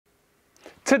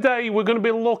Today we're going to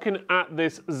be looking at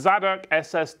this Zadak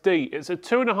SSD. It's a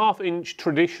 2.5-inch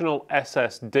traditional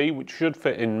SSD which should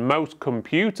fit in most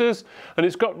computers, and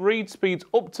it's got read speeds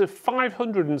up to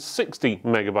 560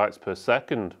 megabytes per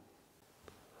second.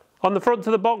 On the front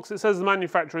of the box it says the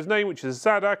manufacturer's name, which is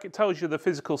Zadak. It tells you the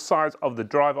physical size of the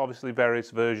drive. Obviously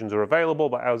various versions are available,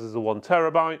 but ours is a 1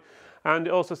 terabyte. And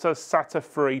it also says SATA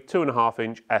 3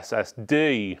 2.5-inch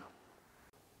SSD.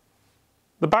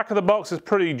 The back of the box is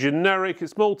pretty generic.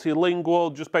 It's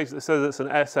multilingual, just basically says it's an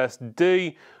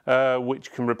SSD,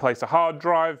 which can replace a hard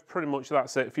drive. Pretty much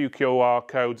that's it, a few QR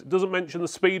codes. It doesn't mention the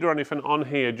speed or anything on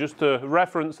here. Just a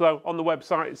reference though, on the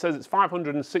website it says it's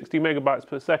 560 megabytes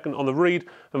per second on the read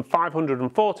and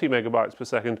 540 megabytes per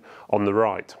second on the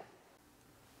write.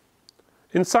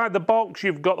 Inside the box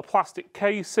you've got the plastic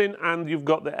casing and you've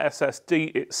got the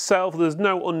SSD itself. There's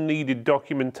no unneeded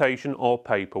documentation or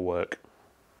paperwork.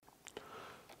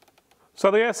 So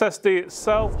the SSD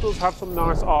itself does have some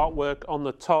nice artwork on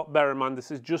the top. Bear in mind this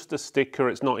is just a sticker,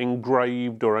 it's not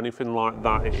engraved or anything like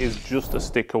that. It is just a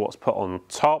sticker what's put on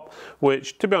top,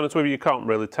 which to be honest with you, you can't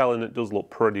really tell, and it does look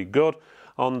pretty good.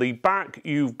 On the back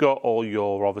you've got all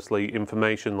your obviously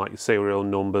information like your serial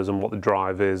numbers and what the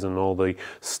drive is and all the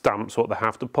stamps what they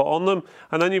have to put on them,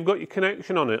 and then you've got your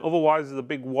connection on it. Otherwise there's a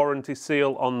big warranty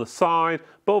seal on the side,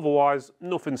 but otherwise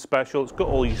nothing special. It's got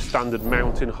all your standard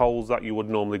mounting holes that you would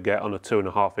normally get on a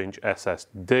 2.5-inch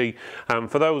SSD, and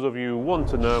for those of you who want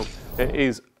to know, it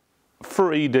is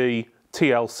 3D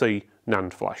TLC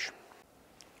NAND Flash.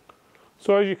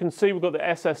 So as you can see, we've got the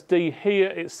SSD here.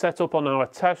 It's set up on our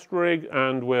test rig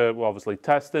and we're obviously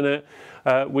testing it.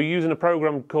 We're using a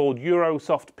program called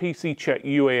Eurosoft PC Check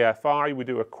UEFI. We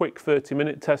do a quick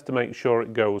 30-minute test to make sure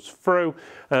it goes through,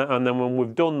 and then when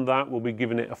we've done that we'll be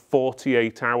giving it a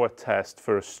 48-hour test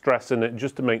for stressing it,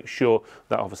 just to make sure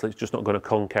that obviously it's just not going to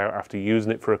conk out after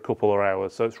using it for a couple of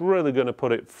hours. So it's really going to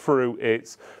put it through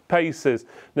its paces.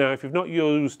 Now if you've not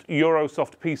used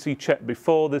Eurosoft PC Check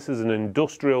before, this is an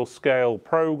industrial scale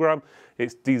program.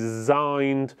 It's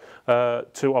designed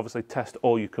to obviously test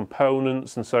all your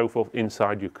components and so forth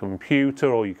inside your computer,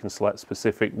 or you can select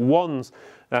specific ones.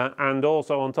 And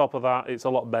also on top of that, it's a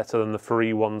lot better than the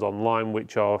free ones online,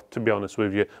 which are, to be honest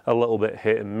with you, a little bit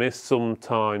hit and miss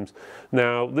sometimes.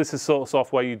 Now, this is sort of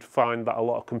software you'd find that a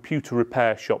lot of computer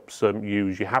repair shops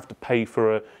use. You have to pay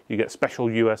for it, you get special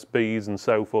USBs and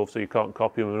so forth, so you can't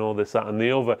copy them and all this, that and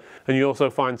the other. And you also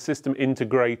find system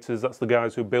integrators, that's the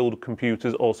guys who build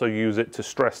computers, also use it to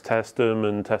stress test them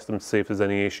and test them to see if there's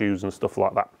any issues and stuff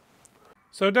like that.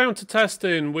 So down to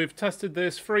testing, we've tested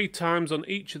this 3 times on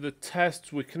each of the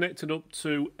tests. We connected up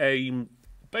to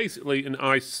basically an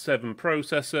i7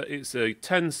 processor. It's a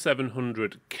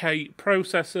 10700K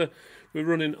processor. We're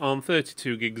running on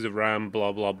 32 gigs of RAM,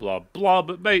 blah, blah, blah, blah.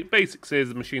 But basics is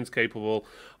the machine's capable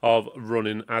of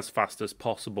running as fast as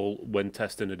possible when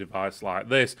testing a device like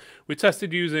this. We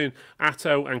tested using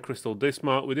Atto and Crystal Disk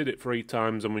Mark. We did it 3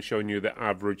 times and we're showing you the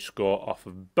average score off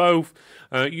of both.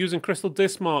 Using Crystal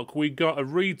Disk Mark, we got a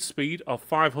read speed of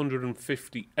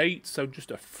 558, so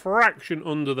just a fraction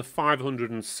under the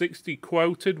 560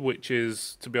 quoted, which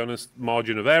is, to be honest,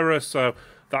 margin of error. So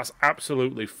that's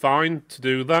absolutely fine to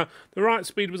do that. The write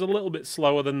speed was a little bit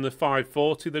slower than the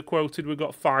 540 they quoted. We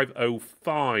got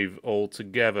 505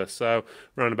 altogether, so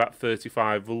around about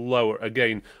 35 lower.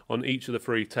 Again, on each of the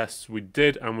 3 tests we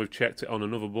did, and we've checked it on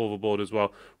another motherboard as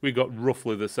well, we got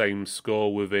roughly the same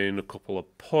score within a couple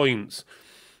of points.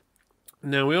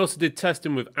 Now, we also did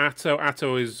testing with Atto.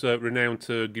 Atto is renowned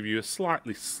to give you a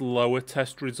slightly slower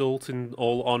test result, in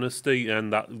all honesty,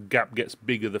 and that gap gets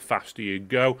bigger the faster you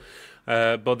go.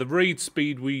 But the read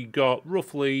speed, we got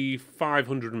roughly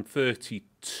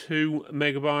 532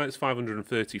 megabytes,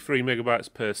 533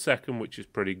 megabytes per second, which is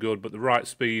pretty good. But the write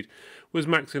speed was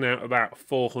maxing out about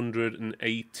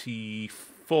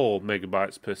 484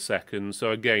 megabytes per second,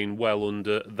 so again well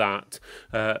under that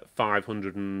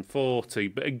 540.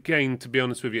 But again, to be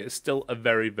honest with you, it's still a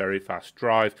very, very fast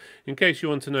drive. In case you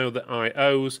want to know the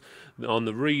IOs, on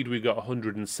the read we got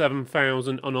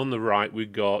 107,000, and on the write we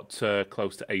got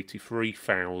close to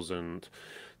 83,000.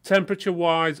 Temperature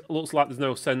wise, looks like there's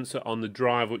no sensor on the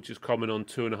drive, which is common on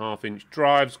 2.5-inch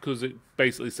drives, because it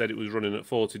basically said it was running at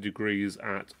 40 degrees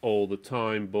at all the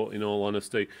time. But in all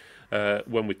honesty,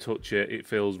 when we touch it, it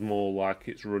feels more like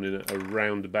it's running at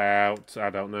around about,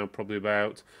 I don't know, probably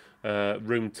about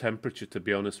room temperature, to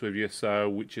be honest with you, so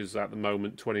which is at the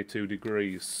moment 22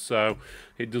 degrees, so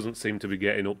it doesn't seem to be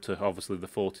getting up to obviously the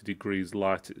 40 degrees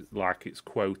like it's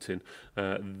quoting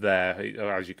there.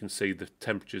 As you can see, the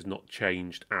temperature's not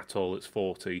changed at all. It's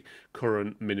 40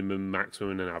 current, minimum,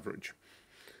 maximum and average.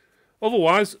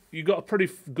 Otherwise, you've got a pretty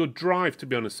good drive, to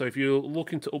be honest. So if you're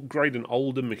looking to upgrade an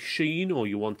older machine, or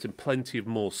you're wanting plenty of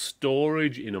more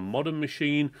storage in a modern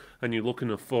machine, and you're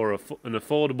looking for an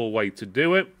affordable way to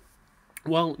do it,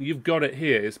 well, you've got it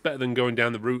here. It's better than going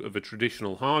down the route of a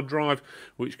traditional hard drive,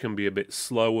 which can be a bit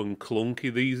slow and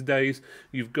clunky these days.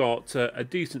 You've got a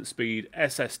decent speed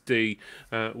SSD,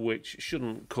 which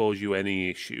shouldn't cause you any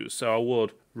issues. So I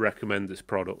would recommend this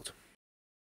product.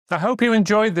 I hope you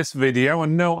enjoyed this video,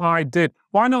 and no, I did.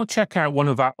 Why not check out one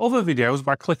of our other videos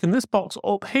by clicking this box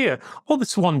up here, or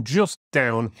this one just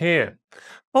down here.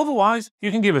 Otherwise,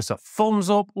 you can give us a thumbs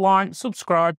up, like,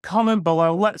 subscribe, comment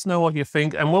below, let us know what you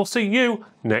think, and we'll see you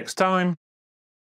next time.